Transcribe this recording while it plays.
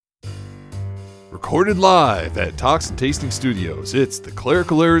Recorded live at Talks and Tasting Studios, it's the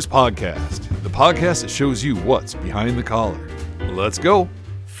Clerical Errors Podcast, the podcast that shows you what's behind the collar. Let's go.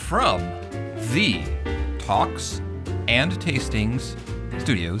 From the Talks and Tastings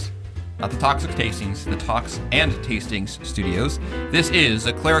Studios, not the Toxic Tastings, the Talks and Tastings Studios, this is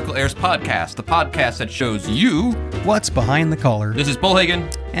the Clerical Errors Podcast, the podcast that shows you what's behind the collar. This is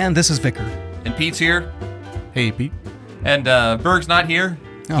Bollhagen. And this is Vicar. And Pete's here. Hey, Pete. And Berg's not here.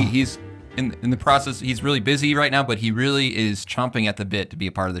 Oh. He's in the process. He's really busy right now, but he really is chomping at the bit to be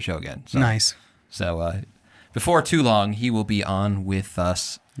a part of the show again. So, nice. So before too long, he will be on with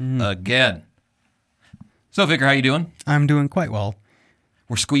us again. So, Vicar, how you doing? I'm doing quite well.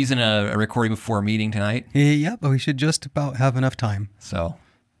 We're squeezing a recording before a meeting tonight. Yep, but we should just about have enough time. So,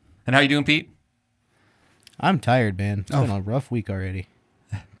 and how you doing, Pete? I'm tired, man. It's been a rough week already.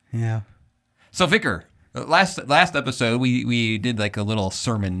 Yeah. So, Vicar, last episode we did like a little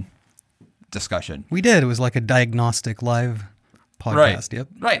sermon discussion. We did. It was like a diagnostic live podcast. Right. Yep.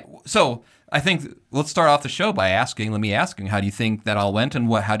 Right. So I think let's start off the show by asking, how do you think that all went,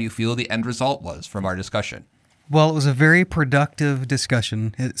 and how do you feel the end result was from our discussion? Well, it was a very productive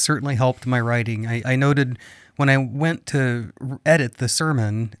discussion. It certainly helped my writing. I noted when I went to edit the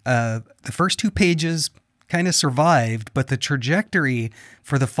sermon, the first 2 pages kind of survived, but the trajectory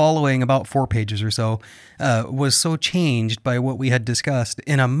for the following about 4 pages or so was so changed by what we had discussed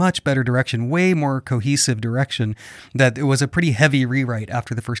in a much better direction, way more cohesive direction, that it was a pretty heavy rewrite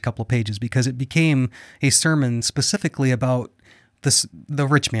after the first couple of pages, because it became a sermon specifically about the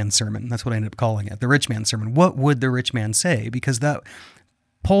rich man's sermon. That's what I ended up calling it, the rich man's sermon. What would the rich man say? Because that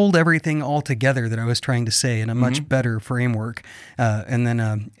pulled everything all together that I was trying to say in a much better framework,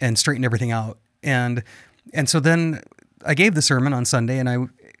 and straightened everything out. And so then I gave the sermon on Sunday, and I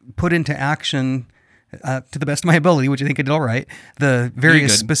put into action, to the best of my ability, which I think I did all right, the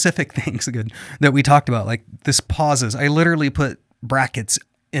various specific things that we talked about, like this pauses. I literally put brackets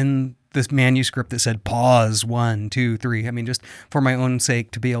in this manuscript that said pause 1, 2, 3. I mean, just for my own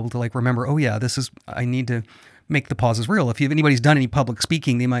sake, to be able to like remember, oh yeah, I need to make the pauses real. If anybody's done any public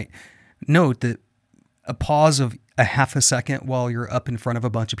speaking, they might note that a pause of a half a second while you're up in front of a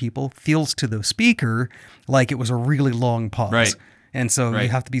bunch of people feels to the speaker like it was a really long pause. Right. And so you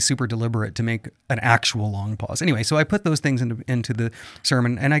have to be super deliberate to make an actual long pause. Anyway, so I put those things into the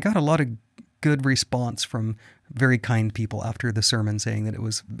sermon, and I got a lot of good response from very kind people after the sermon, saying that it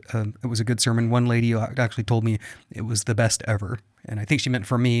was a good sermon. One lady actually told me it was the best ever, and I think she meant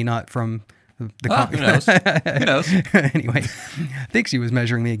from me, not from who knows? Who knows? Anyway, I think she was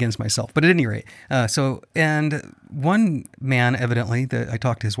measuring me against myself. But at any rate, and one man, evidently, that I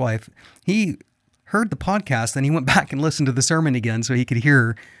talked to his wife, he heard the podcast, and he went back and listened to the sermon again so he could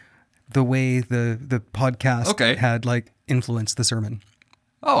hear the way the podcast had like influenced the sermon.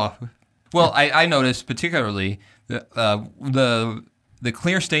 Oh, well, I noticed particularly the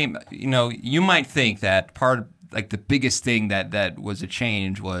clear statement. You know, you might think that the biggest thing that was a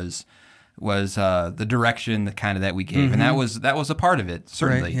change was the direction that we gave, and that was a part of it,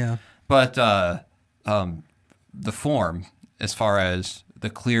 certainly. Right, yeah. But the form, as far as the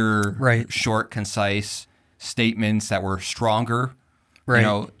clear, short, concise statements that were stronger,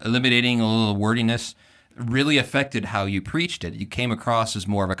 eliminating a little wordiness, really affected how you preached it. You came across as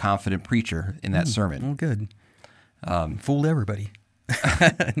more of a confident preacher in that sermon. Oh, good. Fooled everybody.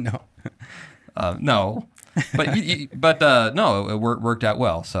 No. No. But no, it worked out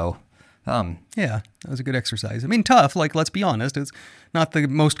well. So. Yeah, that was a good exercise. I mean, tough, like, let's be honest, it's not the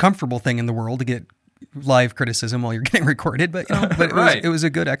most comfortable thing in the world to get live criticism while you're getting recorded, but it was a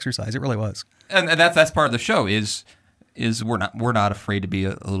good exercise. It really was. And that's part of the show is we're not afraid to be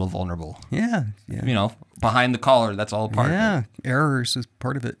a little vulnerable. Yeah. You know, behind the collar, that's all part of it. Yeah, errors is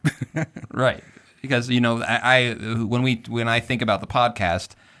part of it. Right. Because, you know, when I think about the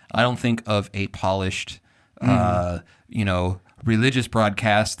podcast, I don't think of a polished, religious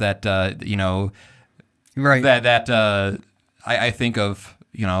broadcast that I think of,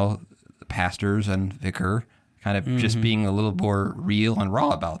 pastors and vicar kind of just being a little more real and raw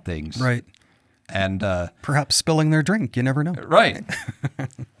about things, right? And perhaps spilling their drink, you never know, right?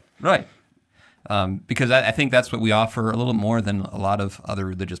 Right. Because I think that's what we offer a little more than a lot of other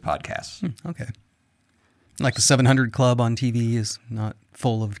religious podcasts. Okay, like the 700 Club on TV is not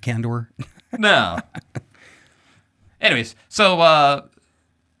full of candor. No. Anyways, so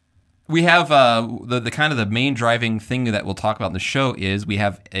we have the kind of the main driving thing that we'll talk about in the show is we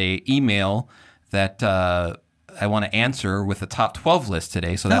have a email that I want to answer with the top 12 list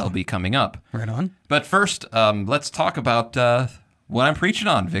today, so that will be coming up. Right on. But first, let's talk about what I'm preaching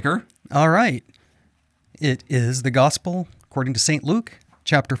on, Vicar. All right. It is the Gospel according to St. Luke,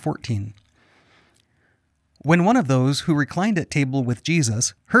 chapter 14. When one of those who reclined at table with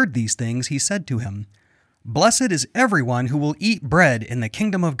Jesus heard these things, he said to him, "Blessed is everyone who will eat bread in the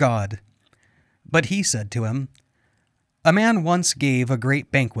kingdom of God." But he said to him, "A man once gave a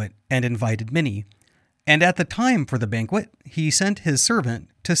great banquet and invited many. And at the time for the banquet, he sent his servant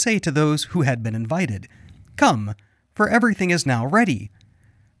to say to those who had been invited, 'Come, for everything is now ready.'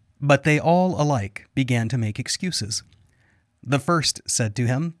 But they all alike began to make excuses. The first said to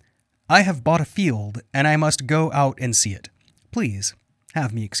him, 'I have bought a field, and I must go out and see it. Please,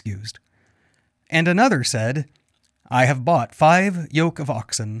 have me excused.' And another said, 'I have bought 5 yoke of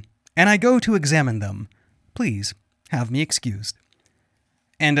oxen, and I go to examine them. Please, have me excused.'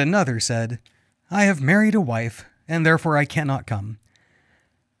 And another said, 'I have married a wife, and therefore I cannot come.'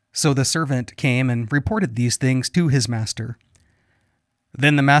 So the servant came and reported these things to his master.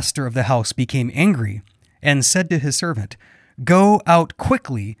 Then the master of the house became angry and said to his servant, 'Go out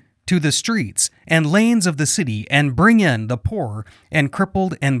quickly to the streets and lanes of the city and bring in the poor and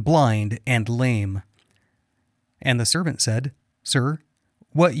crippled and blind and lame.' And the servant said, 'Sir,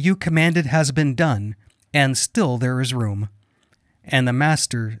 what you commanded has been done, and still there is room.' And the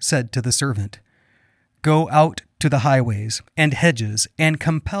master said to the servant, 'Go out to the highways and hedges and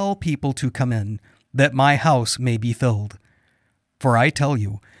compel people to come in, that my house may be filled. For I tell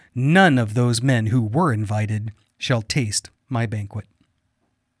you, none of those men who were invited shall taste my banquet.'"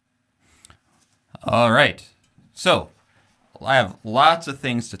 All right. So I have lots of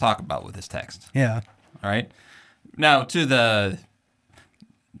things to talk about with this text. Yeah. All right. Now to the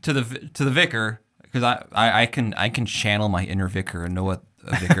vicar, because I can channel my inner vicar and know what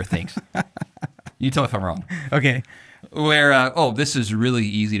a vicar thinks. You tell me if I'm wrong. Okay. Where this is really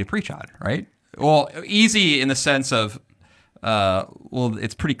easy to preach on, right? Well, easy in the sense of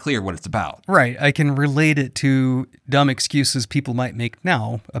it's pretty clear what it's about. Right. I can relate it to dumb excuses people might make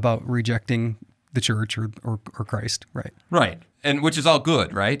now about rejecting the church or Christ. Right. Right. And which is all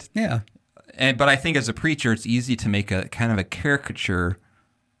good, right? Yeah. But I think as a preacher, it's easy to make a kind of a caricature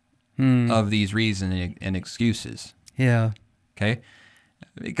of these reasons and excuses. Yeah. Okay?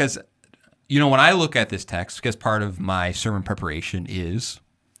 Because, when I look at this text, because part of my sermon preparation is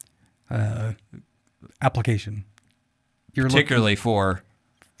application. You're particularly for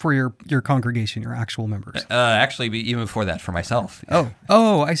your congregation, your actual members. Actually, even before that, for myself.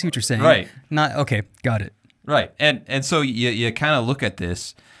 Oh, I see what you're saying. Right. Okay, got it. Right. And so you kind of look at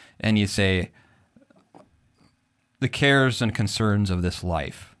this and you say, the cares and concerns of this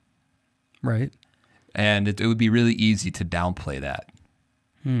life. Right. And it would be really easy to downplay that.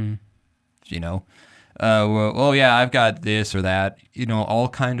 I've got this or that, all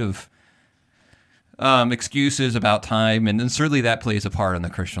kind of excuses about time, and then certainly that plays a part in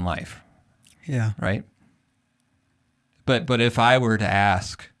the Christian life. Yeah. Right? But if I were to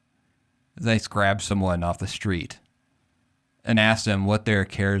ask, let's grab someone off the street and ask them what their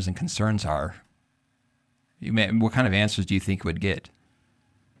cares and concerns are, what kind of answers do you think would get?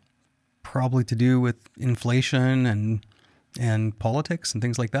 Probably to do with inflation and politics and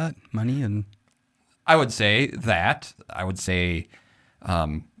things like that, money and... I would say that. I would say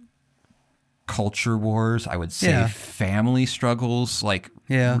culture wars. I would say family struggles. Like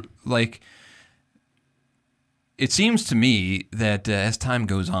it seems to me that as time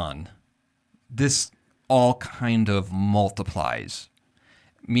goes on, this all kind of multiplies,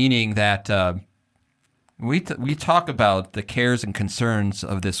 meaning that we talk about the cares and concerns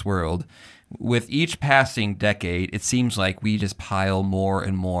of this world. With each passing decade, it seems like we just pile more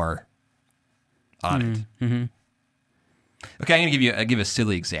and more on it. Mm-hmm. Okay, I'm going to give a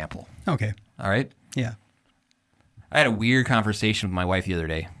silly example. Okay. All right? Yeah. I had a weird conversation with my wife the other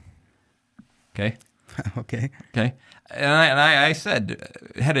day. Okay? Okay. Okay. And I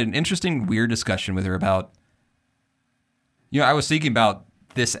had an interesting, weird discussion with her about, I was thinking about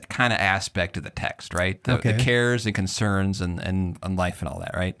this kind of aspect of the text, right? The cares and concerns and life and all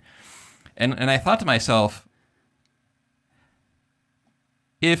that, right? And I thought to myself,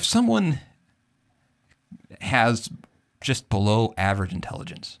 if someone has just below average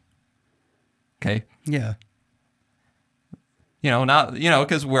intelligence, okay? Yeah.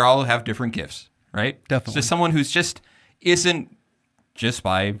 Because we all have different gifts, right? Definitely. Just someone who's just isn't, just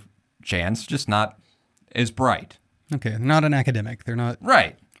by chance, just not as bright. Okay, they're not an academic. They're not...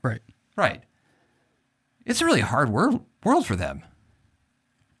 Right. Right. Right. It's a really hard world for them.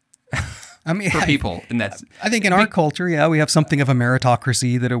 I mean, for people, and that's... I think in our culture, we have something of a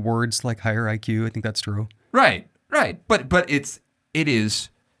meritocracy that awards like higher IQ. I think that's true. Right. But it is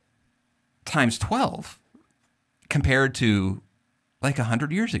times 12 compared to like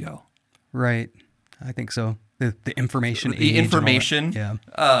 100 years ago. Right. I think so. The information age. The information, yeah.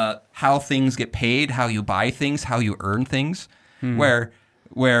 How things get paid, how you buy things, how you earn things, where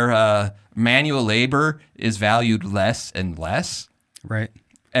manual labor is valued less and less. Right.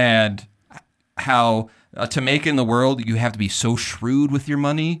 And how to make in the world, you have to be so shrewd with your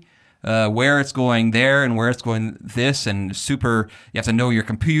money, where it's going there and where it's going this, and you have to know your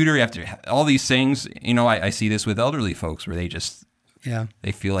computer, you have to, all these things. You know, I see this with elderly folks where they just,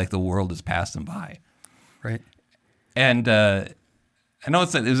 they feel like the world has passed them by. Right. And I know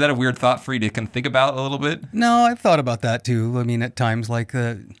is that a weird thought for you to kind of think about a little bit? No, I've thought about that too. I mean, at times like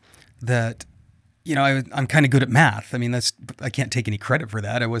that, you know, I'm kind of good at math. I mean, I can't take any credit for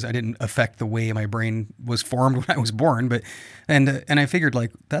that. I didn't affect the way my brain was formed when I was born, but and I figured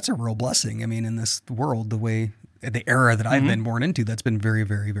like that's a real blessing. I mean, in this world, the era that I've been born into, that's been very,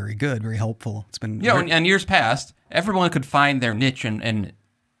 very, very good, very helpful. It's been and years past, everyone could find their niche and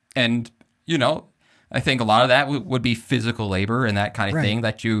you know, I think a lot of that would be physical labor and that kind of thing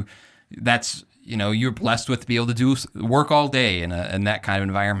you're blessed with to be able to do work all day in that kind of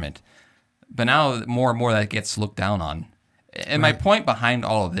environment. But now more and more that gets looked down on. And my point behind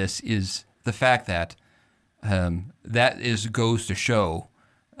all of this is the fact that goes to show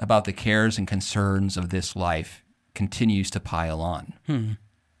about the cares and concerns of this life continues to pile on.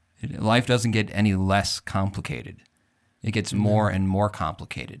 Life doesn't get any less complicated. It gets more and more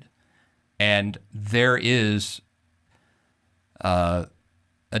complicated. And there is a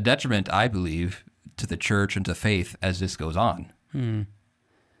detriment, I believe, to the church and to faith as this goes on.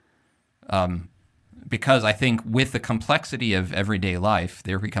 Because I think with the complexity of everyday life,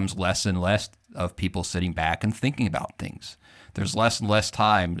 there becomes less and less of people sitting back and thinking about things. There's less and less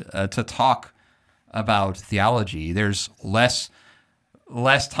time to talk about theology. There's less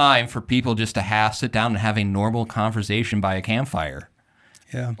time for people just to sit down and have a normal conversation by a campfire.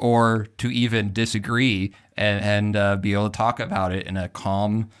 Yeah. Or to even disagree and be able to talk about it in a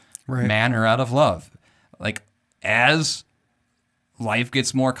calm manner out of love. Like, as life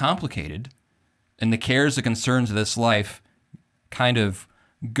gets more complicated and the cares and concerns of this life kind of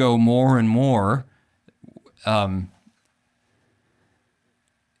go more and more,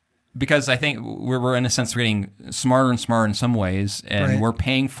 because I think we're in a sense getting smarter and smarter in some ways, and we're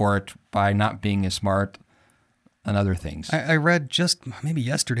paying for it by not being as smart on other things. I read just maybe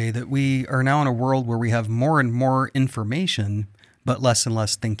yesterday that we are now in a world where we have more and more information, but less and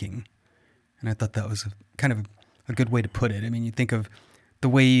less thinking. And I thought that was kind of a good way to put it. I mean, you think of the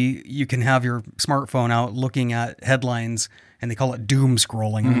way you can have your smartphone out looking at headlines, and they call it doom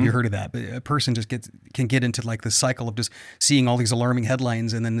scrolling. I don't know if you heard of that, but a person just can get into like the cycle of just seeing all these alarming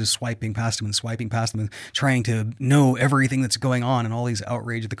headlines and then just swiping past them and trying to know everything that's going on, and all these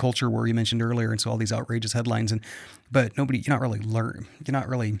outrage, the culture war you mentioned earlier, and so all these outrageous headlines, but you're not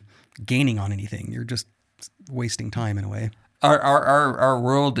really gaining on anything. You're just wasting time in a way. Our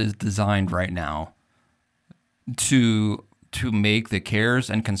world is designed right now to make the cares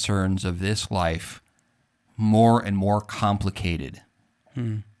and concerns of this life more and more complicated.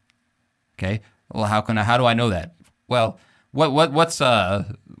 Okay. Well, how do I know that? Well, what's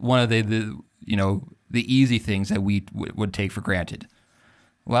one of the easy things that we would take for granted?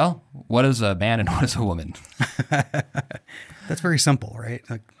 Well, what is a man and what is a woman? That's very simple, right?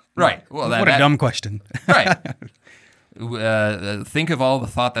 Right. Well, what a dumb question. Right. Think of all the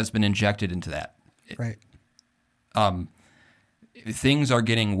thought that's been injected into that. Right. Things are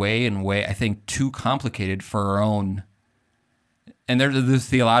getting way and way, I think, too complicated for our own. And there's this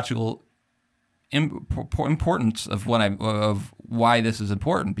theological importance of why this is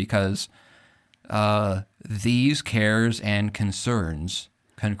important, because these cares and concerns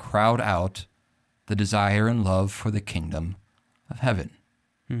can crowd out the desire and love for the kingdom of heaven.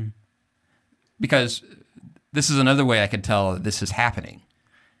 Because this is another way I could tell that this is happening,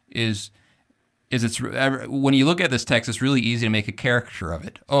 is it's when you look at this text, it's really easy to make a caricature of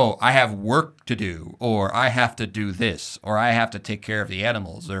it. Oh, I have work to do, or I have to do this, or I have to take care of the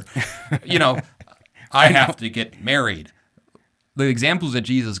animals, or, I have to get married. The examples that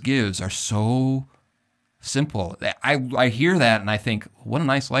Jesus gives are so simple. I hear that and I think, what a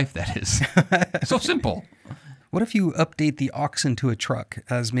nice life that is. So simple. What if you update the oxen to a truck,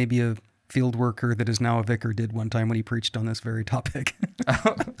 as maybe a field worker that is now a vicar did one time when he preached on this very topic?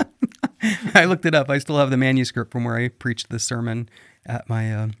 I looked it up. I still have the manuscript from where I preached this sermon at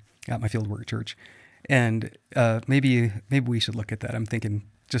my field work church, and maybe we should look at that. I'm thinking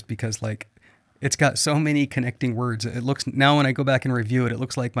just because It's got so many connecting words. It looks now when I go back and review it, it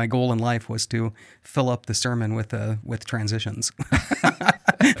looks like my goal in life was to fill up the sermon with transitions.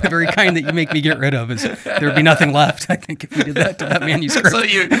 The very kind that you make me get rid of is there'd be nothing left. I think if we did that to that manuscript.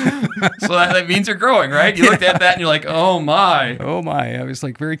 So that means you're growing, right? You looked at that and you're like, oh my. I was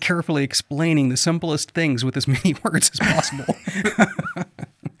like very carefully explaining the simplest things with as many words as possible.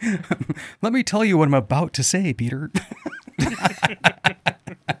 Let me tell you what I'm about to say, Peter.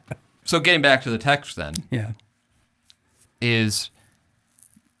 So getting back to the text then. Yeah. Is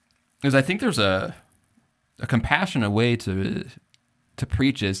I think there's a compassionate way to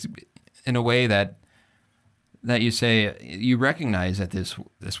preach is in a way that you say you recognize that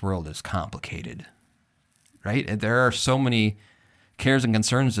this world is complicated, right? And there are so many cares and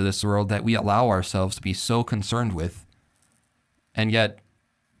concerns of this world that we allow ourselves to be so concerned with, and yet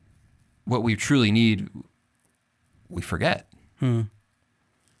what we truly need, we forget.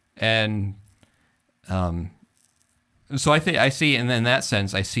 And so I see, and in that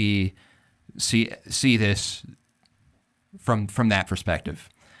sense, I see this from that perspective.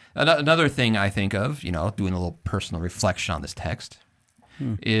 Another thing I think of, doing a little personal reflection on this text,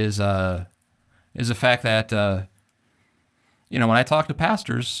 is the fact that when I talk to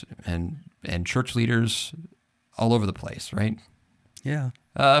pastors and church leaders all over the place, right? Yeah.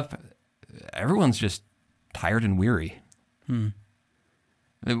 Everyone's just tired and weary.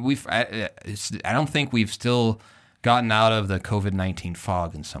 I don't think we've still gotten out of the COVID-19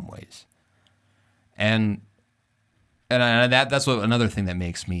 fog in some ways, and that's another thing that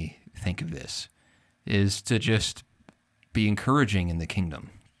makes me think of this is to just be encouraging in the kingdom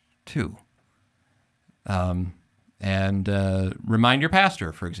too, and remind your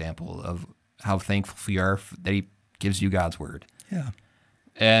pastor, for example, of how thankful you are that he gives you God's word. Yeah,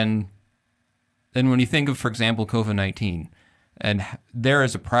 and then when you think of, for example, COVID-19. And there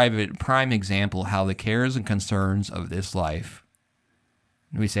is a prime example how the cares and concerns of this life,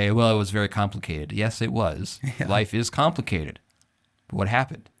 we say, well, it was very complicated. Yes, it was. Yeah. Life is complicated. But what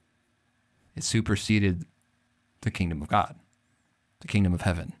happened? It superseded the kingdom of God, the kingdom of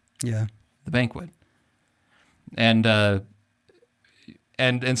heaven. Yeah. The banquet. And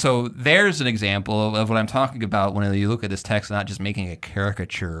so there's an example of what I'm talking about when you look at this text, not just making a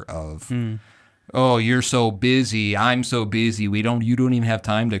caricature of... Oh, you're so busy. I'm so busy. You don't even have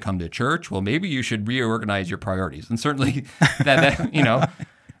time to come to church. Well, maybe you should reorganize your priorities. And certainly that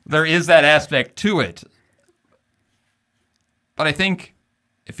there is that aspect to it. But I think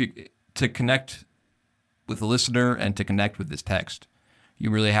to connect with the listener and to connect with this text, you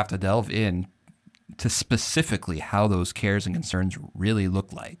really have to delve in to specifically how those cares and concerns really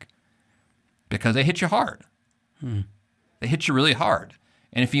look like, because they hit you hard. They hit you really hard.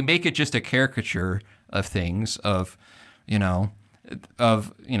 And if you make it just a caricature of things, you know what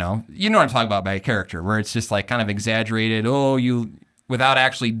I'm talking about by a character, where it's just like kind of exaggerated, without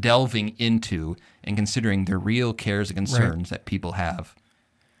actually delving into and considering the real cares and concerns that people have,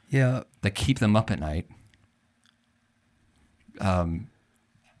 that keep them up at night, to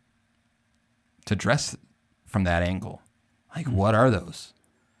dress from that angle. Like, what are those?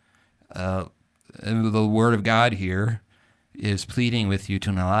 The Word of God here is pleading with you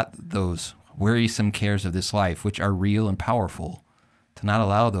to not those wearisome cares of this life, which are real and powerful, to not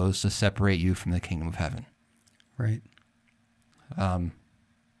allow those to separate you from the kingdom of heaven. Right. And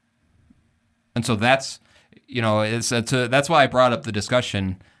so that's why I brought up the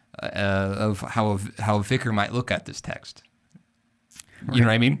discussion of how a vicar might look at this text. Right. You know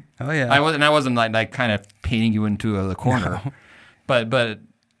what I mean? Oh yeah. I wasn't like kind of painting you into the corner, no. but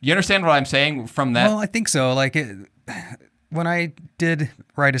you understand what I'm saying from that? Well, I think so. When I did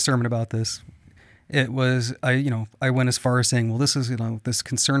write a sermon about this, it was, I went as far as saying, well, this is, this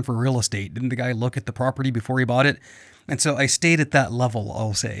concern for real estate. Didn't the guy look at the property before he bought it? And so I stayed at that level,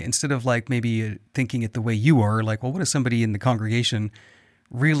 I'll say, instead of maybe thinking it the way you are, well, what is somebody in the congregation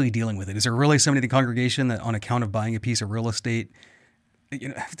really dealing with it? Is there really somebody in the congregation that on account of buying a piece of real estate,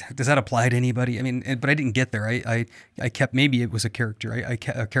 does that apply to anybody? I mean, but I didn't get there. I kept, maybe it was a caricature. I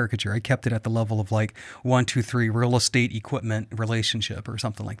kept it at the level of 1, 2, 3 real estate equipment relationship or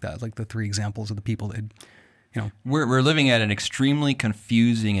something like that. Like the 3 examples of the people that, We're living at an extremely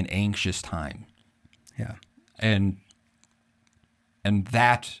confusing and anxious time. Yeah. And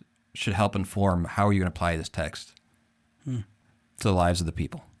that should help inform how are you going to apply this text to the lives of the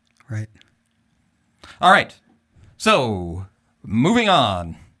people. Right. All right. So, moving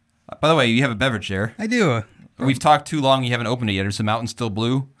on. By the way, you have a beverage there. I do. We've talked too long. You haven't opened it yet. Is the mountain still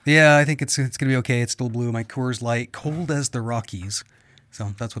blue? Yeah, I think it's going to be okay. It's still blue. My Coors Light, cold as the Rockies.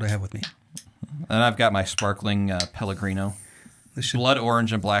 So that's what I have with me. And I've got my sparkling Pellegrino. Blood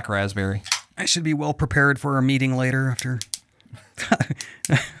orange and black raspberry. I should be well prepared for our meeting later after.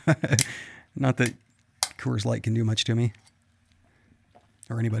 Not that Coors Light can do much to me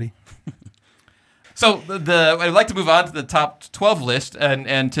or anybody. So I'd like to move on to the top 12 list,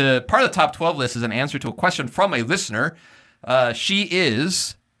 and to part of the top 12 list is an answer to a question from a listener. She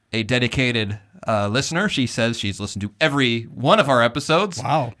is a dedicated listener. She says she's listened to every one of our episodes.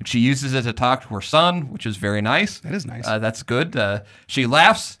 Wow. And she uses it to talk to her son, which is very nice. That is nice. That's good. She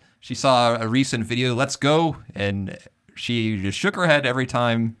laughs. She saw a recent video, Let's Go, and she just shook her head every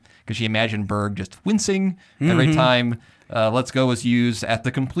time because she imagined Berg just wincing every time Let's Go was used at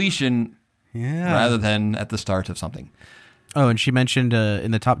the completion rather than at the start of something. Oh, and she mentioned in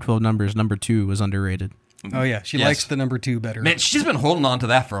the top 12 numbers, number 2 was underrated. Oh, yeah. She likes the number 2 better. Man, she's been holding on to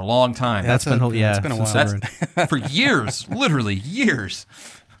that for a long time. It's been a while. That's for years, literally years.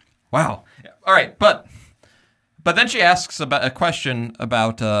 Wow. All right, but then she asks about a question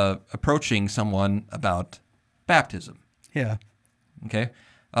about approaching someone about baptism. Yeah. Okay.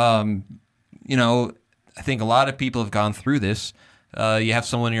 I think a lot of people have gone through this. You have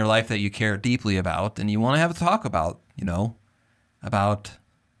someone in your life that you care deeply about, and you want to have a talk about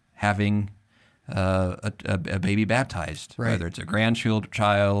having a baby baptized, right. Whether it's a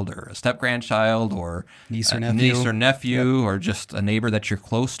grandchild or a step-grandchild or niece or nephew or just a neighbor that you're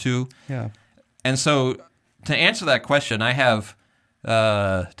close to. Yeah. And so to answer that question, I have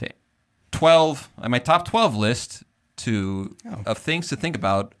 12 on my top 12 list of things to think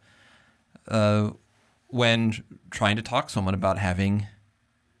about when trying to talk to someone about having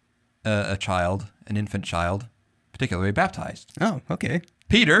a child, an infant child, particularly baptized. Oh, okay.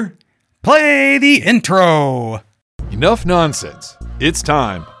 Peter, play the intro. Enough nonsense. It's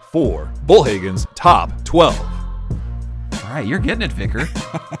time for Bollhagen's Top 12. All right, you're getting it, Vicar.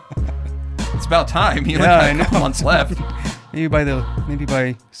 It's about time. You only Yeah, got I a couple know. months left. Maybe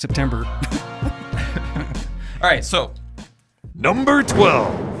by September. All right, so Number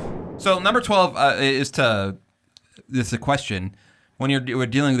 12. So number 12 is a question. When we're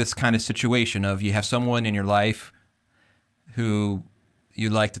dealing with this kind of situation of you have someone in your life who you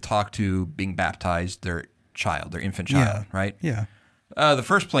like to talk to being baptized, their infant child, right? Yeah. The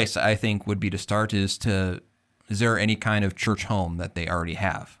first place I think would be to start is there any kind of church home that they already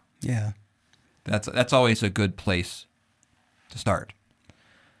have? Yeah. That's always a good place to start.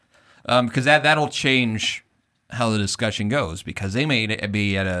 Because that'll change how the discussion goes, because they may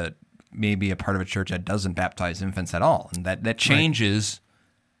be at maybe a part of a church that doesn't baptize infants at all, and that changes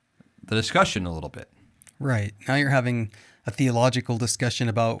the discussion a little bit. Right. Now you're having a theological discussion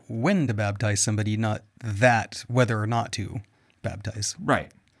about when to baptize somebody, not whether or not to baptize.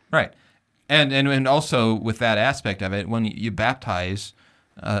 Right. And also with that aspect of it, when you baptize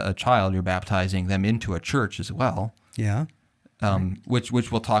a child, you're baptizing them into a church as well. Yeah. Which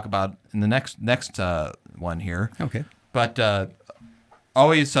we'll talk about in the next one here. Okay. But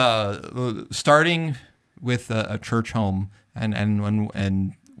always starting with a church home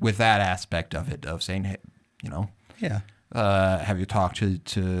and with that aspect of it, of saying, hey, Yeah. have you talked to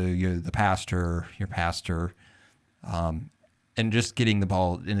your pastor, and just getting the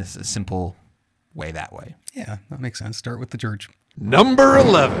ball in a simple way that way. Yeah, that makes sense. Start with the church. Number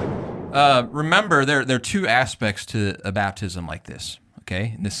 11. Remember, there are two aspects to a baptism like this,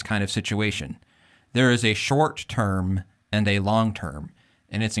 okay, in this kind of situation. There is a short term and a long term,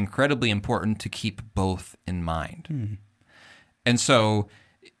 and it's incredibly important to keep both in mind. And so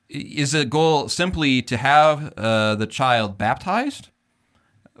is the goal simply to have the child baptized,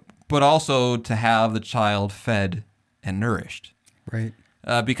 but also to have the child fed and nourished? Right.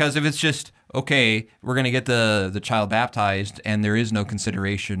 Because if it's just, okay, we're going to get the child baptized and there is no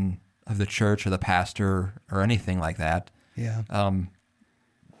consideration of the church or the pastor or anything like that, Yeah.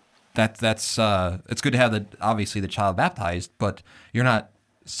 that's it's good to have obviously the child baptized, but you're not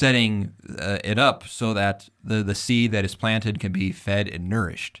setting it up so that the seed that is planted can be fed and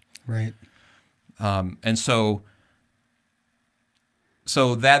nourished. Right. And so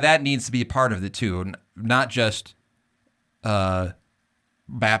that needs to be a part of it too, not just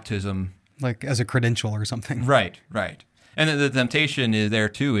baptism. Like as a credential or something. Right. And the temptation is there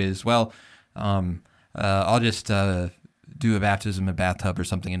too is, well, I'll just do a baptism in a bathtub or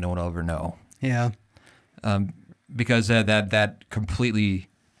something and no one will ever know. Yeah. Because that completely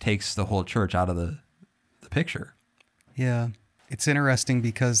takes the whole church out of the picture. Yeah. It's interesting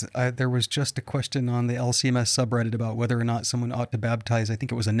because there was just a question on the LCMS subreddit about whether or not someone ought to baptize. I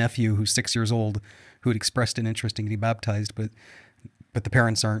think it was a nephew who's 6 years old who had expressed an interest in getting baptized, but the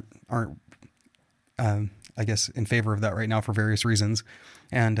parents aren't I guess in favor of that right now for various reasons.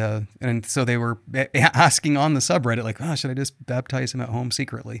 And so they were asking on the subreddit, like, should I just baptize him at home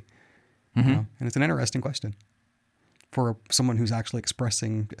secretly? You know? And it's an interesting question for someone who's actually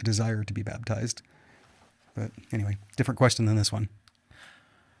expressing a desire to be baptized. But anyway, different question than this one.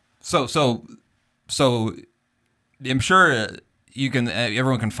 So I'm sure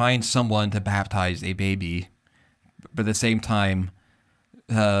everyone can find someone to baptize a baby, but at the same time,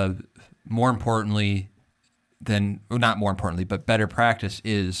 more importantly not more importantly, but better practice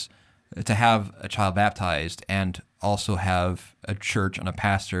is to have a child baptized and also have a church and a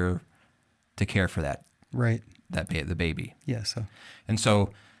pastor to care for that. Right. The baby. Yes. Yeah, and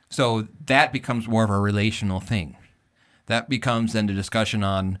so that becomes more of a relational thing. That becomes then the discussion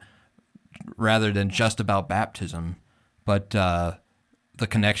on, rather than just about baptism, but the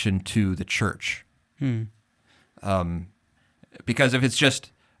connection to the church. Because if it's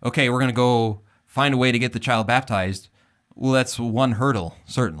just, okay, we're going to go find a way to get the child baptized, well, that's one hurdle,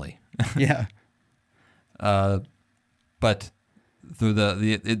 certainly. Yeah. But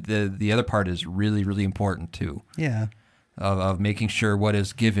the other part is really, really important too. Yeah. Of making sure what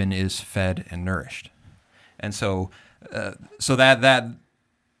is given is fed and nourished. And so that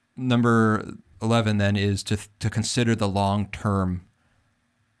number 11 then is to consider the long-term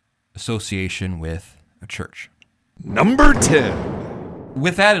association with a church. Number 10.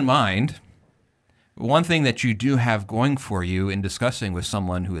 With that in mind, one thing that you do have going for you in discussing with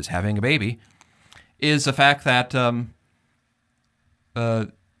someone who is having a baby is the fact that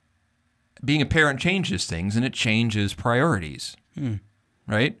being a parent changes things, and it changes priorities,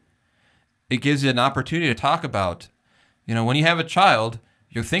 right? It gives you an opportunity to talk about, when you have a child,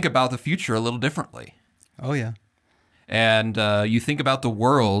 you think about the future a little differently. Oh, yeah. And you think about the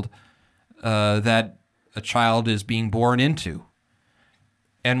world that a child is being born into.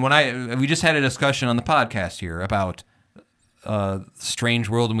 And we just had a discussion on the podcast here about the strange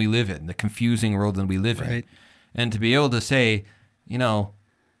world that we live in, the confusing world that we live in. And to be able to say,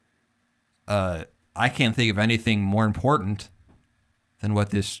 I can't think of anything more important than what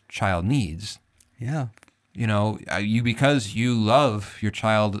this child needs. Yeah. Because you love your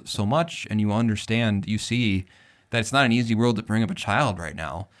child so much and you understand, you see that it's not an easy world to bring up a child right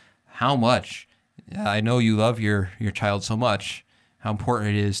now. How much, I know you love your child so much, how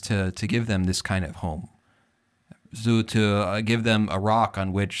important it is to give them this kind of home. So to give them a rock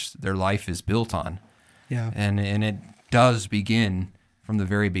on which their life is built on. Yeah. And it does begin from the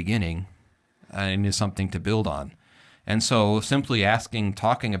very beginning and is something to build on. And so simply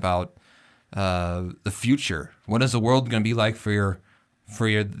talking about the future. What is the world going to be like for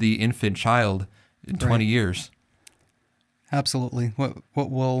the infant child in 20 years? Absolutely.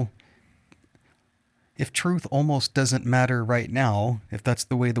 What will, if truth almost doesn't matter right now, if that's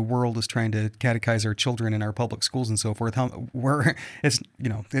the way the world is trying to catechize our children in our public schools and so forth,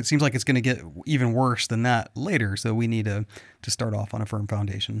 it seems like it's going to get even worse than that later. So we need to start off on a firm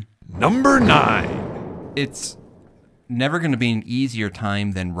foundation. Number 9. It's never going to be an easier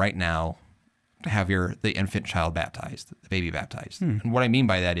time than right now to have the infant child baptized, the baby baptized. And what I mean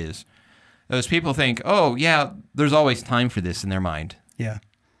by that is, those people think, oh yeah, there's always time for this in their mind. Yeah.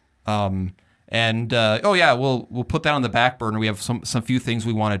 We'll put that on the back burner. We have some few things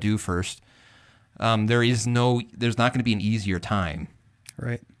we want to do first. There's not going to be an easier time,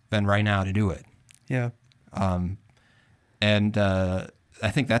 than right now to do it. Yeah. I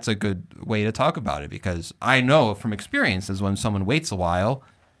think that's a good way to talk about it, because I know from experience is when someone waits a while,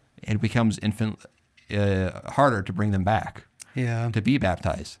 it becomes harder to bring them back. Yeah. To be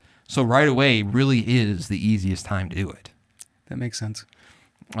baptized. So right away really is the easiest time to do it. That makes sense.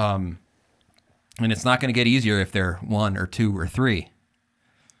 And it's not going to get easier if they're 1 or 2 or 3.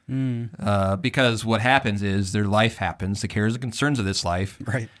 Because what happens is their life happens, the cares and concerns of this life.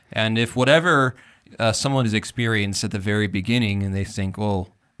 Right. And if whatever someone has experienced at the very beginning, and they think, well,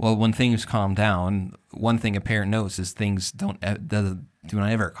 when things calm down, one thing a parent knows is things do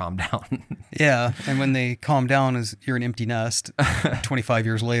not ever calm down. Yeah, and when they calm down, is you're an empty nest 25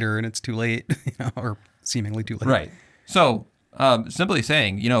 years later, and it's too late, or seemingly too late. Right. So simply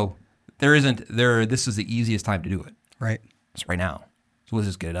saying, this is the easiest time to do it. Right. It's right now. So let's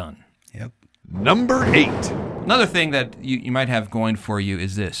just get it done. Yep. Number 8. Another thing that you might have going for you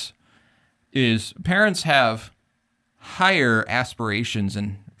is this, is parents have higher aspirations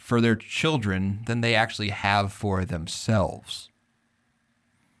for their children than they actually have for themselves.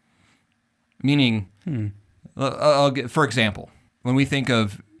 Meaning, for example, when we think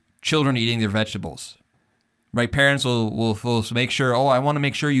of children eating their vegetables, right? Parents will make sure, I want to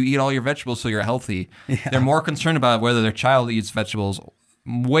make sure you eat all your vegetables so you're healthy. Yeah. They're more concerned about whether their child eats vegetables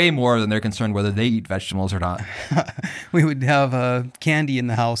way more than they're concerned whether they eat vegetables or not. We would have candy in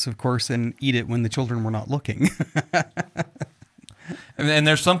the house, of course, and eat it when the children were not looking. And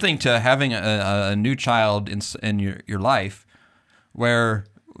there's something to having a new child in your life where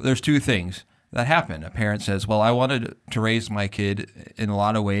there's two things that happen. A parent says, well, I wanted to raise my kid in a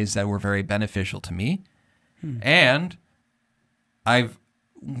lot of ways that were very beneficial to me. And I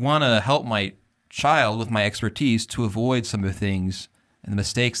want to help my child with my expertise to avoid some of the things and the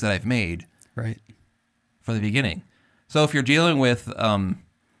mistakes that I've made from the beginning. So if you're dealing with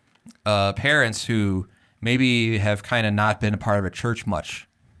parents who maybe have kind of not been a part of a church much,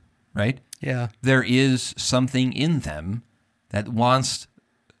 right? Yeah. There is something in them that wants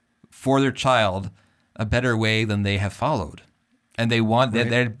for their child a better way than they have followed. And they want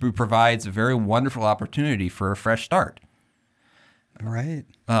that provides a very wonderful opportunity for a fresh start. Right.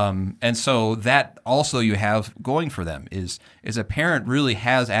 And so that also you have going for them is a parent really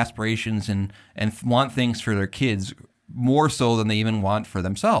has aspirations and want things for their kids more so than they even want for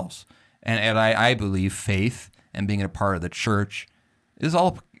themselves. And I believe faith and being a part of the church is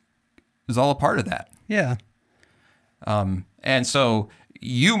all a part of that. Yeah. And so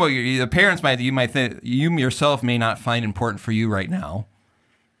the parents you yourself may not find important for you right now,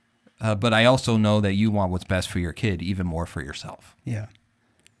 but I also know that you want what's best for your kid even more for yourself. Yeah.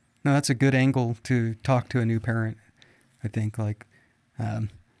 No, that's a good angle to talk to a new parent. I think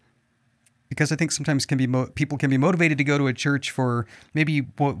because I think sometimes people can be motivated to go to a church for maybe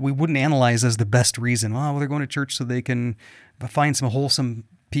what we wouldn't analyze as the best reason. Well, they're going to church so they can find some wholesome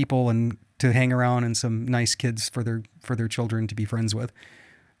people and to hang around and some nice kids for their children to be friends with.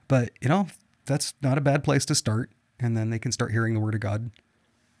 But, that's not a bad place to start. And then they can start hearing the word of God.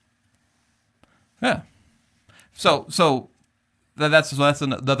 Yeah. So that's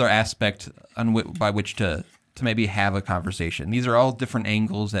another aspect by which to maybe have a conversation. These are all different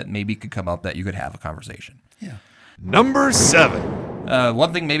angles that maybe could come up that you could have a conversation. Yeah. Number 7.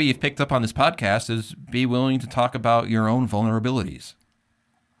 One thing maybe you've picked up on this podcast is be willing to talk about your own vulnerabilities.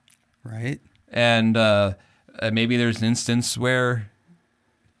 Right. And maybe there's an instance where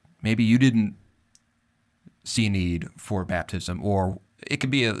maybe you didn't see need for baptism, or it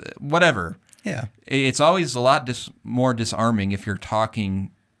could be whatever. Yeah. It's always a lot more disarming if you're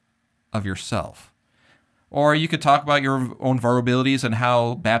talking of yourself. Or you could talk about your own vulnerabilities and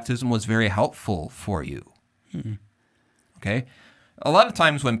how baptism was very helpful for you. Okay? A lot of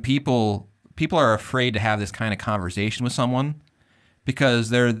times when people are afraid to have this kind of conversation with someone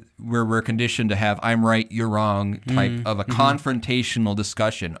because we're conditioned to have I'm right, you're wrong type of a confrontational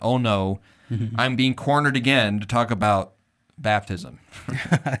discussion. Oh no, I'm being cornered again to talk about baptism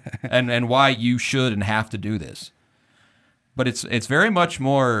and why you should and have to do this. But it's very much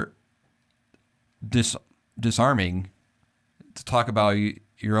more disarming to talk about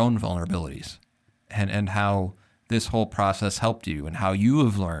your own vulnerabilities and how this whole process helped you and how you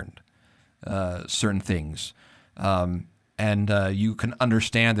have learned certain things. And you can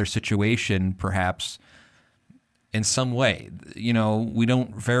understand their situation perhaps in some way. We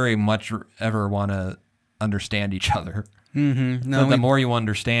don't very much ever want to understand each other. Mm-hmm. No, but the more you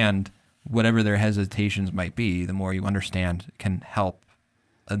understand whatever their hesitations might be, the more you understand can help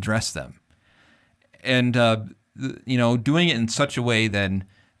address them. And, doing it in such a way then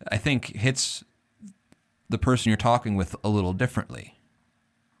I think hits the person you're talking with a little differently.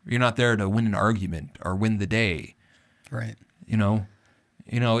 You're not there to win an argument or win the day. Right.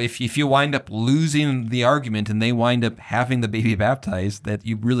 If you wind up losing the argument and they wind up having the baby baptized, that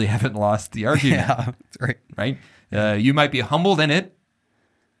you really haven't lost the argument. Yeah, that's right. Right? You might be humbled in it,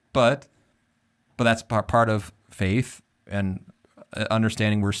 but that's part of faith and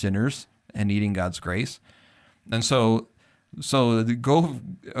understanding we're sinners and needing God's grace. And so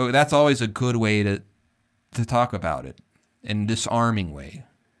that's always a good way to talk about it in a disarming way,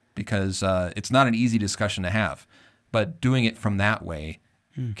 because it's not an easy discussion to have, but doing it from that way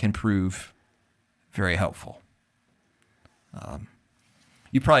can prove very helpful.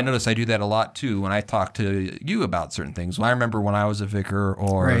 You probably notice I do that a lot too when I talk to you about certain things. Well, I remember when I was a vicar,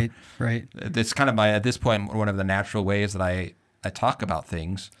 or right. It's kind of at this point one of the natural ways that I talk about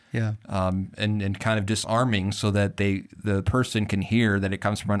things. Yeah. And kind of disarming so that the person can hear that it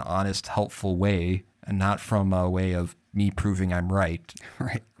comes from an honest, helpful way and not from a way of me proving I'm right.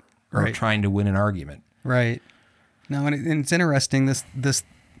 Right. Or trying to win an argument. Right. Now, and it's interesting, this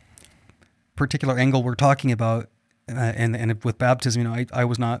particular angle we're talking about, and with baptism, I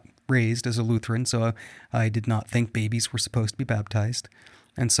was not raised as a Lutheran, so I did not think babies were supposed to be baptized.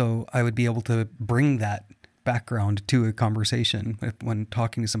 And so I would be able to bring that background to a conversation. When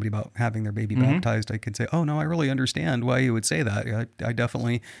talking to somebody about having their baby baptized, I could say, oh no, I really understand why you would say that. I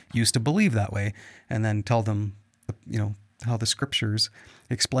definitely used to believe that way. And then tell them, how the scriptures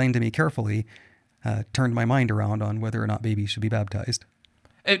explain to me carefully turned my mind around on whether or not babies should be baptized.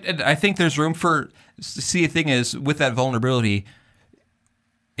 And I think there's room for. See, the thing is, with that vulnerability,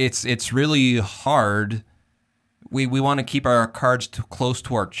 it's really hard. We want to keep our cards close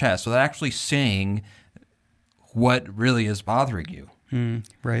to our chest without actually saying what really is bothering you.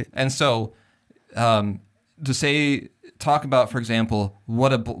 Right. And so, talk about, for example,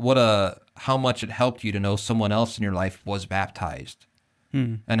 how much it helped you to know someone else in your life was baptized,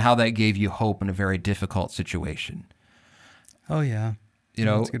 and how that gave you hope in a very difficult situation. Oh yeah,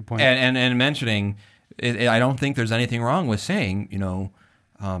 that's a good point. And mentioning, I don't think there's anything wrong with saying,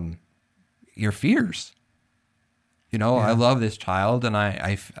 your fears. I love this child, and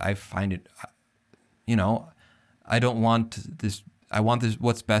I find it, I don't want this. I want this,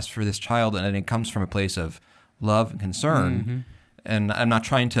 what's best for this child, and it comes from a place of love and concern. And I'm not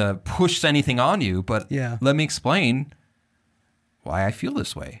trying to push anything on you, but let me explain why I feel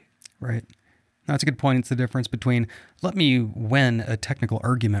this way. Right. That's a good point. It's the difference between let me win a technical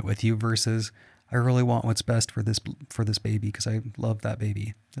argument with you versus I really want what's best for this baby because I love that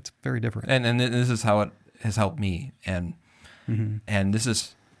baby. That's very different. And this is how it has helped me, and this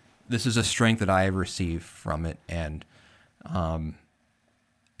is a strength that I have received from it, and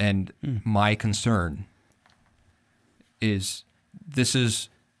my concern is this is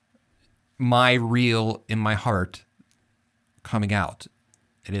my real in my heart coming out.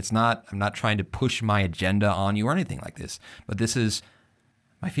 And I'm not trying to push my agenda on you or anything like this, but this is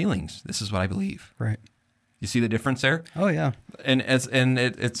my feelings. This is what I believe. Right. You see the difference there? Oh yeah. And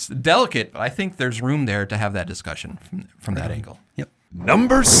it's delicate, but I think there's room there to have that discussion from that angle. Yep.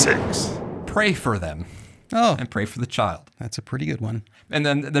 Number 6. Pray for them. Oh. And pray for the child. That's a pretty good one. And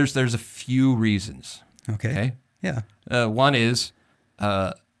then there's a few reasons. Okay. Yeah. One is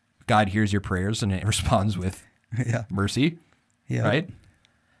God hears your prayers and it responds with mercy. Yeah. Right?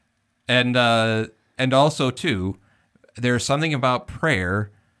 And also too, there's something about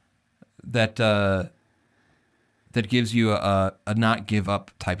prayer that gives you a not give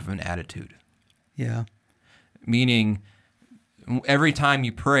up type of an attitude. Yeah. Meaning, every time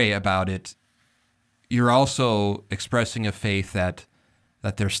you pray about it, you're also expressing a faith that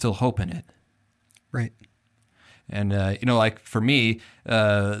there's still hope in it. Right. And like for me,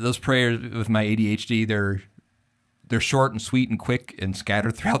 those prayers with my ADHD, they're short and sweet and quick and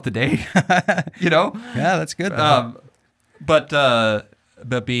scattered throughout the day. Yeah, that's good.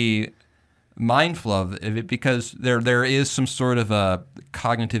 But be mindful of it, because there is some sort of a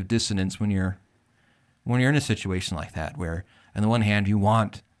cognitive dissonance when you're in a situation like that, where on the one hand you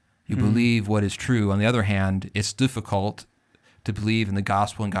believe what is true, on the other hand it's difficult to believe in the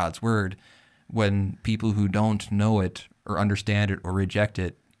gospel and God's word when people who don't know it or understand it or reject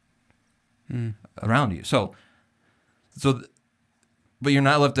it around you. But you're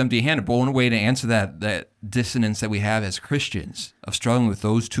not left empty-handed. But one way to answer that dissonance that we have as Christians of struggling with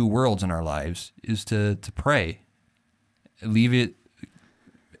those two worlds in our lives is to pray. Leave it,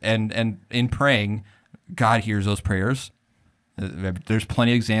 and in praying, God hears those prayers. There's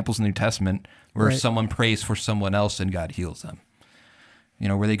plenty of examples in the New Testament where someone prays for someone else and God heals them.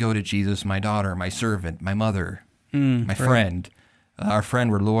 Where they go to Jesus, my daughter, my servant, my mother, my friend. Our friend,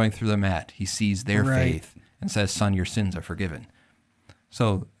 we're lowering through the mat. He sees their faith and says, son, your sins are forgiven.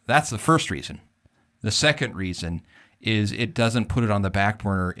 So that's the first reason. The second reason is it doesn't put it on the back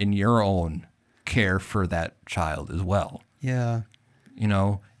burner in your own care for that child as well. Yeah.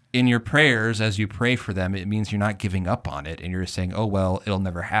 In your prayers, as you pray for them, it means you're not giving up on it and you're saying, oh, well, it'll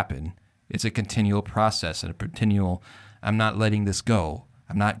never happen. It's a continual process and a continual, I'm not letting this go.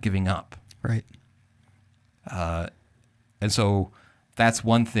 I'm not giving up. Right. And so that's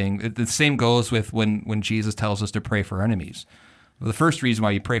one thing. The same goes with when Jesus tells us to pray for enemies. Well, the first reason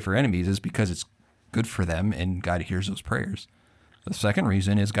why you pray for enemies is because it's good for them and God hears those prayers. The second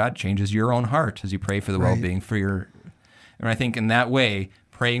reason is God changes your own heart as you pray for the well-being for your... And I think in that way,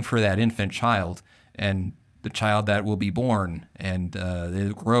 praying for that infant child and the child that will be born and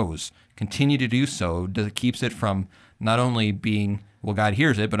it grows, continue to do so. It keeps it from not only being... Well, God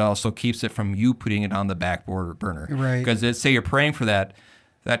hears it, but also keeps it from you putting it on the back burner. Right. Because say you're praying for that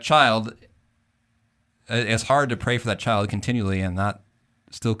child, it's hard to pray for that child continually and not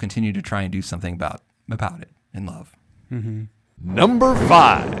still continue to try and do something about it in love. Mm-hmm. Number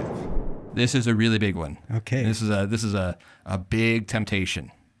 5. This is a really big one. Okay. This is a big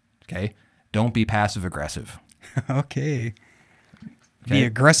temptation. Okay. Don't be passive aggressive. Okay. Be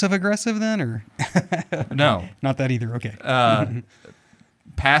aggressive then, or no, not that either. Okay.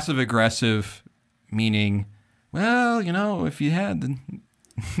 Passive aggressive meaning, well, if you had,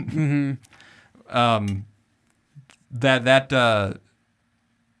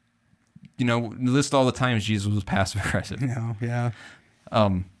 list all the times Jesus was passive aggressive. No, yeah.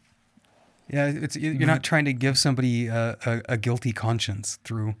 Yeah, you're not trying to give somebody a guilty conscience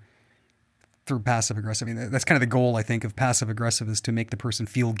through passive aggressive. I mean, that's kind of the goal, I think, of passive aggressive, is to make the person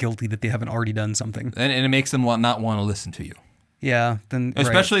feel guilty that they haven't already done something. And it makes them not want to listen to you. Yeah, then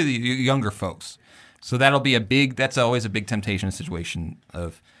especially the younger folks. So that's always a big temptation situation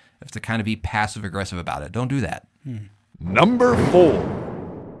of to kind of be passive aggressive about it. Don't do that. Number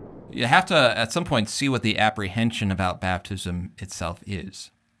 4. You have to at some point see what the apprehension about baptism itself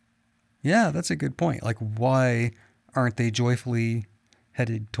is. Yeah, that's a good point. Like, why aren't they joyfully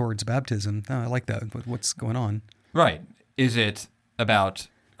headed towards baptism? Oh, I like that. What's going on? Right. Is it about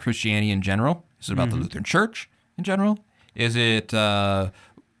Christianity in general? Is it about the Lutheran Church in general? Is it,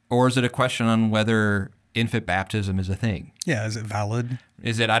 or is it a question on whether infant baptism is a thing? Yeah, is it valid?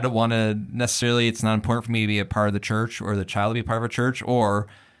 Is it, I don't want to necessarily, it's not important for me to be a part of the church or the child to be a part of a church? Or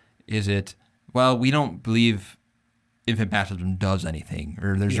is it, well, we don't believe infant baptism does anything,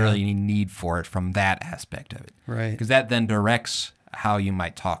 or there's really any need for it from that aspect of it. Right. Because that then directs how you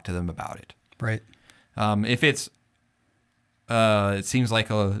might talk to them about it. Right. If it's, it seems like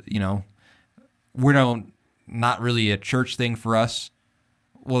we're not really a church thing for us,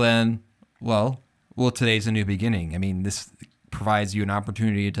 well, today's a new beginning. I mean, this provides you an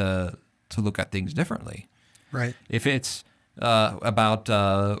opportunity to look at things differently. Right. If it's about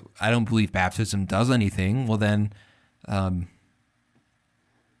I don't believe baptism does anything, well then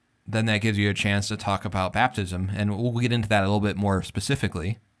that gives you a chance to talk about baptism, and we'll get into that a little bit more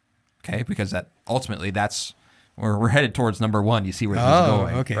specifically, okay? Because that ultimately that's where we're headed towards number 1. You see where this is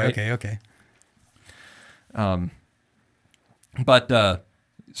going. Okay, right? okay. But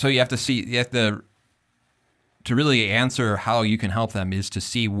so you have to really answer how you can help them is to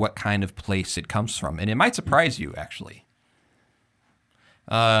see what kind of place it comes from, and it might surprise you actually.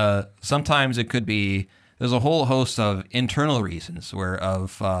 Sometimes it could be there's a whole host of internal reasons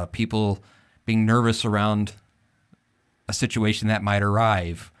of people being nervous around a situation that might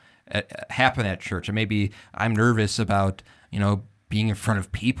happen at church, and maybe I'm nervous about being in front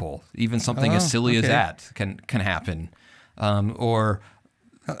of people. Even something as silly as that can happen. Or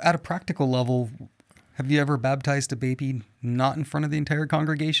at a practical level, have you ever baptized a baby not in front of the entire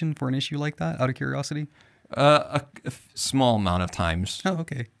congregation for an issue like that, out of curiosity? A small amount of times. Oh,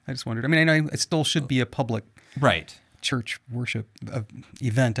 okay. I just wondered. I mean, I know it still should be a public church worship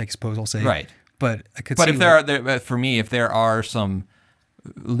event, I suppose I'll say. Right. But I could. But if if there are some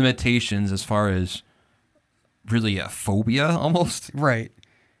limitations as far as really a phobia almost. Right.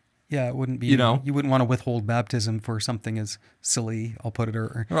 Yeah, it wouldn't be, you wouldn't want to withhold baptism for something as silly, I'll put it,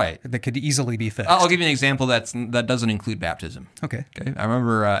 or right. that could easily be fixed. I'll give you an example that doesn't include baptism. Okay. I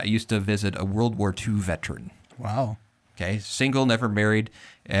remember I used to visit a World War II veteran. Wow. Okay, single, never married,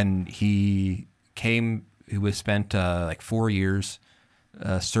 and he was spent like 4 years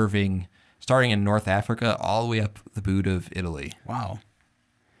serving, starting in North Africa all the way up the boot of Italy. Wow.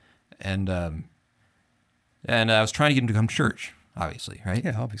 And I was trying to get him to come to church, obviously, right?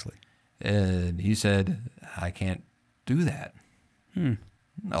 Yeah, obviously. And he said, I can't do that.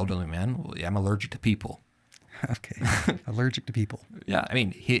 Elderly man, well, yeah, I'm allergic to people. Okay, allergic to people. Yeah, I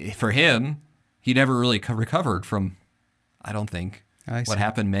mean, for him, he never really recovered from, I don't think, what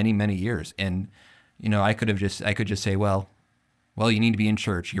happened many, many years. And, I could just say, well, you need to be in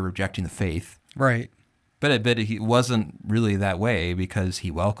church. You're rejecting the faith. Right. But he wasn't really that way because he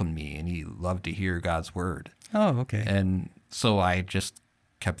welcomed me and he loved to hear God's word. Oh, okay. And so I just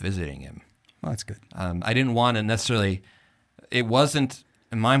kept visiting him. Well, that's good. I didn't want to necessarily, it wasn't,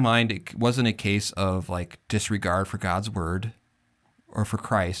 in my mind, it wasn't a case of like disregard for God's word or for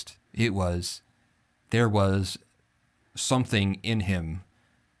Christ. There was something in him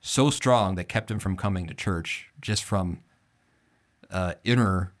so strong that kept him from coming to church, just from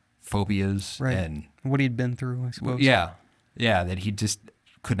inner phobias. Right. And what he'd been through, I suppose. Yeah, that he just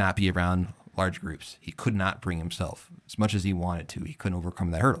could not be around large groups. He could not bring himself as much as he wanted to. He couldn't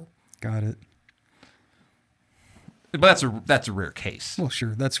overcome that hurdle. Got it. But that's a rare case. Well,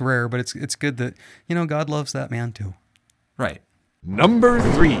 sure, that's rare, but it's good that God loves that man too. Right. Number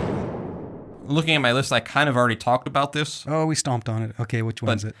 3. Looking at my list, I kind of already talked about this. Oh, we stomped on it. Okay, which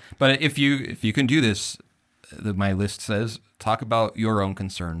one is it? But if you can do this, my list says talk about your own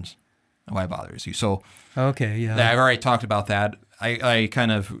concerns, why it bothers you. So okay, yeah, I've already talked about that. I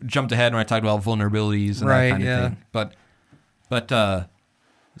kind of jumped ahead when I talked about vulnerabilities and that kind of thing. But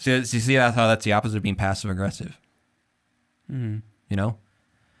so you see how that's the opposite of being passive aggressive. If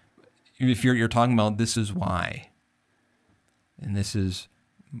you're talking about this is why, and this is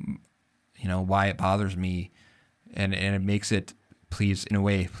why it bothers me, and it makes it please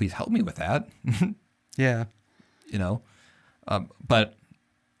help me with that. Yeah. But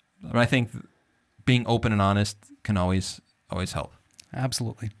I think being open and honest can always help.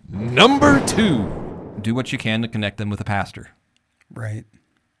 Absolutely. Number 2. Do what you can to connect them with a pastor. Right.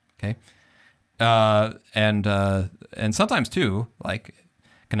 Okay. And sometimes too, like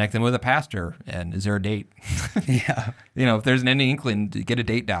connect them with a pastor. And is there a date? Yeah. If there's any inkling, to get a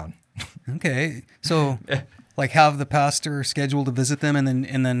date down. Okay. So like have the pastor scheduled to visit them and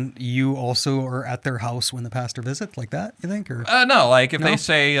then you also are at their house when the pastor visits, like that, you think? Or no, like if they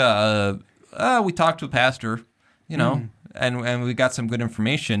say, we talked to a pastor, and we got some good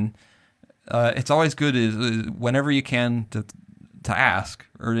information, it's always good is whenever you can to ask,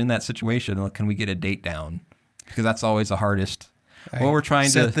 or in that situation, can we get a date down? Because that's always the hardest. Right. Well, we're trying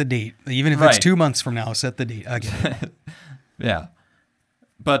to set the date, even if it's 2 months from now. Set the date. I get it. Yeah,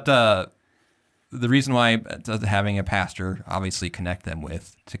 but the reason why having a pastor obviously connect them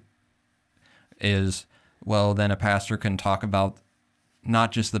with is, well, then a pastor can talk about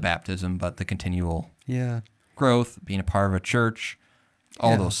not just the baptism, but the continual growth, being a part of a church,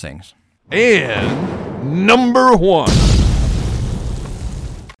 all those things. And number 1.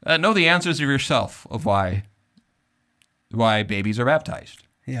 Know the answers of yourself of why babies are baptized.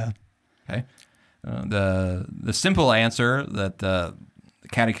 Yeah. Okay. The simple answer that the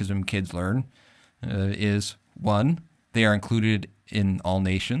catechism kids learn is 1, they are included in all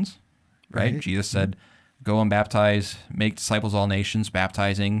nations. Right? Jesus said, "Go and baptize, make disciples of all nations,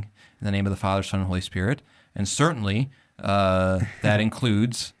 baptizing in the name of the Father, Son, and Holy Spirit." And certainly that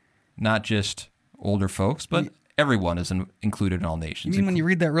includes not just older folks, but everyone is included in all nations. You mean when you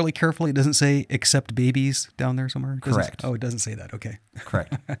read that really carefully, it doesn't say except babies down there somewhere? Correct. Oh, it doesn't say that. Okay.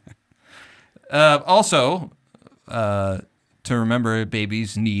 Correct. Also, to remember,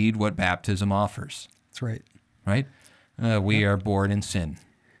 babies need what baptism offers. That's right. Right? We are born in sin.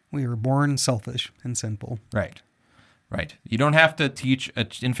 We were born selfish and sinful. Right. Right. You don't have to teach an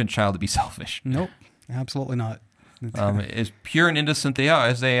infant child to be selfish. Nope. Absolutely not. As pure and innocent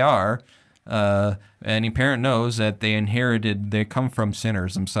as they are, any parent knows that they come from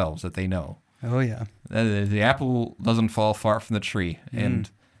sinners themselves, that they know. Oh, yeah. The apple doesn't fall far from the tree. And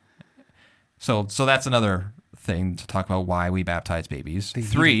so that's another thing to talk about why we baptize babies.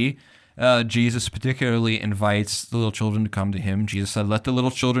 3, Jesus particularly invites the little children to come to him. Jesus said, "Let the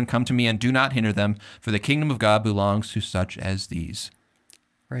little children come to me and do not hinder them, for the kingdom of God belongs to such as these."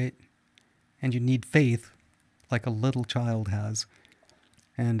 Right. And you need faith like a little child has.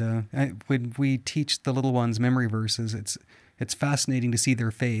 And when we teach the little ones memory verses, it's fascinating to see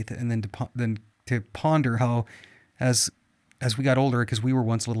their faith, and then to ponder how, as we got older, because we were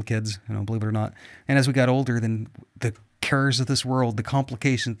once little kids, believe it or not, and as we got older, then the cares of this world, the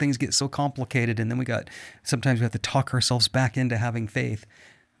complication, things get so complicated, and then sometimes we have to talk ourselves back into having faith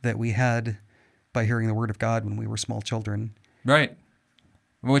that we had by hearing the word of God when we were small children. Right.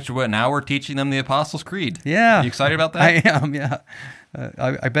 Now we're teaching them the Apostles' Creed. Yeah. Are you excited about that? I am, yeah.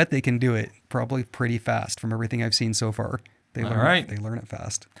 I bet they can do it probably pretty fast from everything I've seen so far. They learn it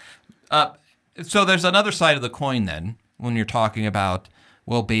fast. So there's another side of the coin then, when you're talking about,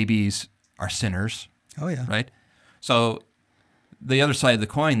 well, babies are sinners. Oh, yeah. Right? So the other side of the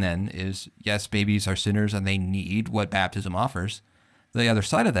coin then is, yes, babies are sinners and they need what baptism offers. The other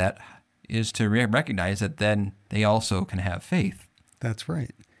side of that is to recognize that then they also can have faith. That's right.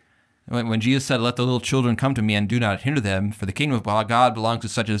 When Jesus said, "Let the little children come to me and do not hinder them, for the kingdom of God belongs to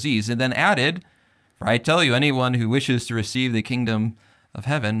such as these," and then added, "For I tell you, anyone who wishes to receive the kingdom of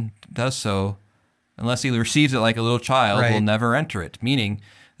heaven does so, unless he receives it like a little child, will never enter it." Meaning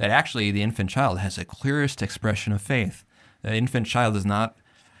that actually the infant child has the clearest expression of faith. The infant child does not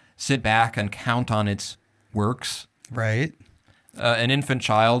sit back and count on its works. Right. An infant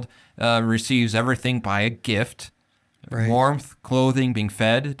child receives everything by a gift. Right. Warmth, clothing, being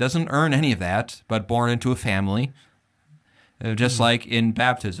fed, doesn't earn any of that, but born into a family. Just like in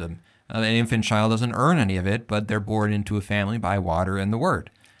baptism, an infant child doesn't earn any of it, but they're born into a family by water and the word.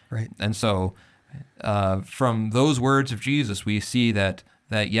 Right. And so from those words of Jesus, we see that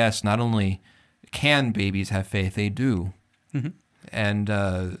yes, not only can babies have faith, they do. Mm-hmm. And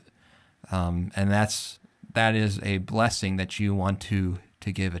that is a blessing that you want to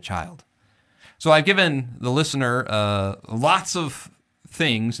give a child. So I've given the listener lots of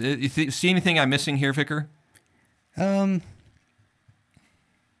things. You see anything I'm missing here, Vicar? Yeah,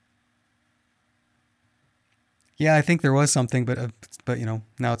 I think there was something, but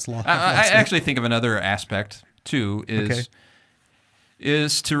now it's lost. I actually think of another aspect too.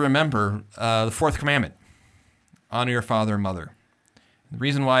 Is to remember the fourth commandment: honor your father and mother. The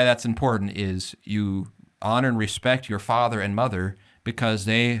reason why that's important is you honor and respect your father and mother because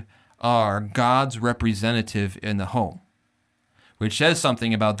they are God's representative in the home, which says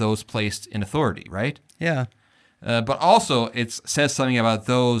something about those placed in authority, right? Yeah. But also it says something about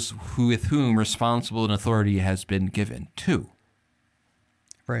those with whom responsible and authority has been given too.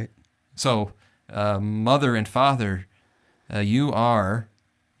 Right. So, mother and father, you are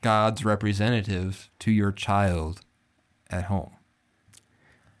God's representatives to your child at home.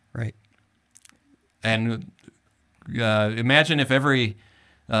 Right. And imagine if every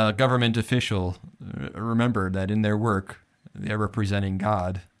government official remembered that in their work they're representing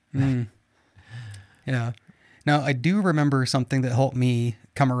God. Yeah. Now, I do remember something that helped me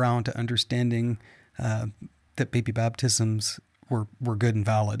come around to understanding that baby baptisms were good and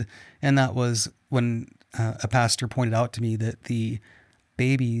valid. And that was when a pastor pointed out to me that the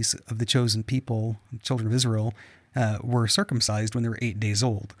babies of the chosen people, children of Israel, were circumcised when they were 8 days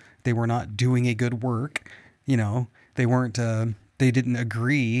old. They were not doing a good work. They weren't, they didn't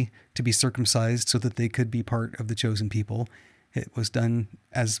agree to be circumcised so that they could be part of the chosen people. It was done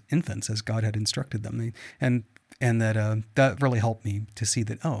as infants, as God had instructed them. And that really helped me to see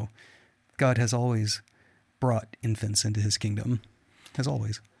that, God has always brought infants into his kingdom, as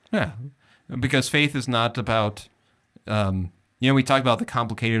always. Yeah, because faith is not about, we talk about the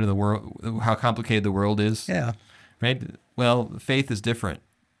complicated of the world, how complicated the world is. Yeah. Right? Well, faith is different.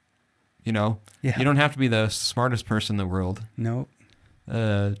 Yeah. You don't have to be the smartest person in the world. No.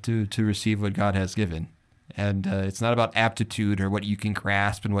 To receive what God has given. And it's not about aptitude or what you can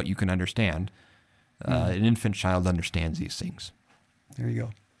grasp and what you can understand. An infant child understands these things. There you go.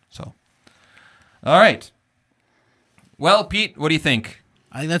 So, all right. Well, Pete, what do you think?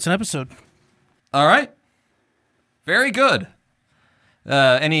 I think that's an episode. All right. Very good.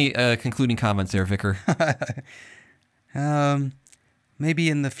 Any concluding comments there, Vicar? Maybe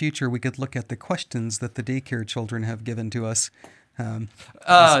in the future we could look at the questions that the daycare children have given to us.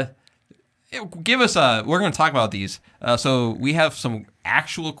 Give us we're going to talk about these. So we have some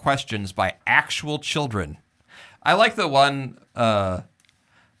actual questions by actual children. I like the one about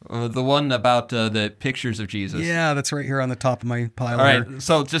the pictures of Jesus. Yeah, that's right here on the top of my pile. All right,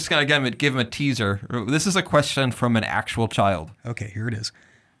 so just going to give him a teaser. This is a question from an actual child. Okay, here it is.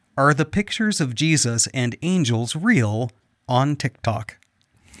 Are the pictures of Jesus and angels real on TikTok?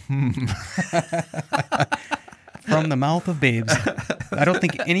 From the mouth of babes. I don't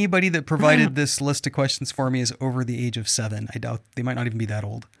think anybody that provided this list of questions for me is over the age of 7. I doubt they might not even be that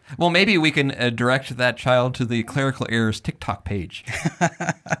old. Well, maybe we can direct that child to the Clerical Errors TikTok page.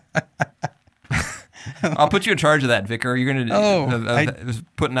 I'll put you in charge of that, Vicar. You're going to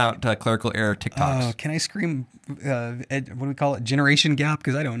putting out Clerical Error TikToks. Can I scream, what do we call it, generation gap?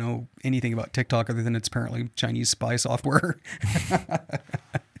 Because I don't know anything about TikTok other than it's apparently Chinese spy software.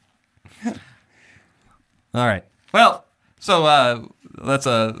 All right. Well, so that's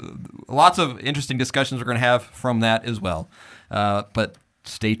lots of interesting discussions we're going to have from that as well. But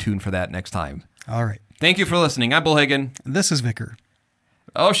stay tuned for that next time. All right. Thank you for listening. I'm Bollhagen. This is Vicar.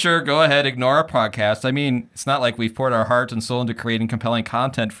 Oh, sure. Go ahead. Ignore our podcast. I mean, it's not like we've poured our heart and soul into creating compelling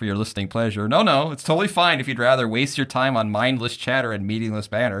content for your listening pleasure. No. It's totally fine if you'd rather waste your time on mindless chatter and meaningless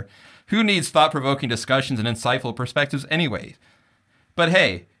banter. Who needs thought-provoking discussions and insightful perspectives anyway? But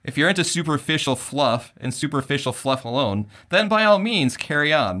hey, if you're into superficial fluff and superficial fluff alone, then by all means,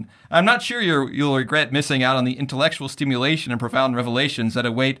 carry on. I'm not sure you'll regret missing out on the intellectual stimulation and profound revelations that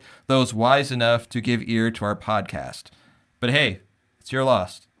await those wise enough to give ear to our podcast. But hey, it's your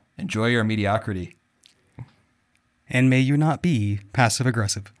loss. Enjoy your mediocrity. And may you not be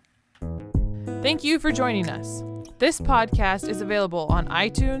passive-aggressive. Thank you for joining us. This podcast is available on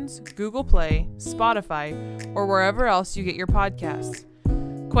iTunes, Google Play, Spotify, or wherever else you get your podcasts.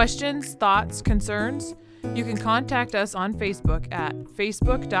 Questions, thoughts, concerns? You can contact us on Facebook at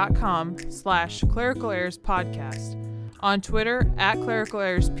facebook.com/Clerical Errors Podcast, on Twitter at Clerical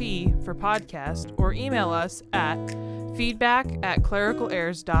Errors P for podcast, or email us at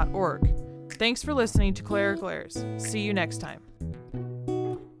feedback@clericalerrors.org. Thanks for listening to Clerical Errors. See you next time.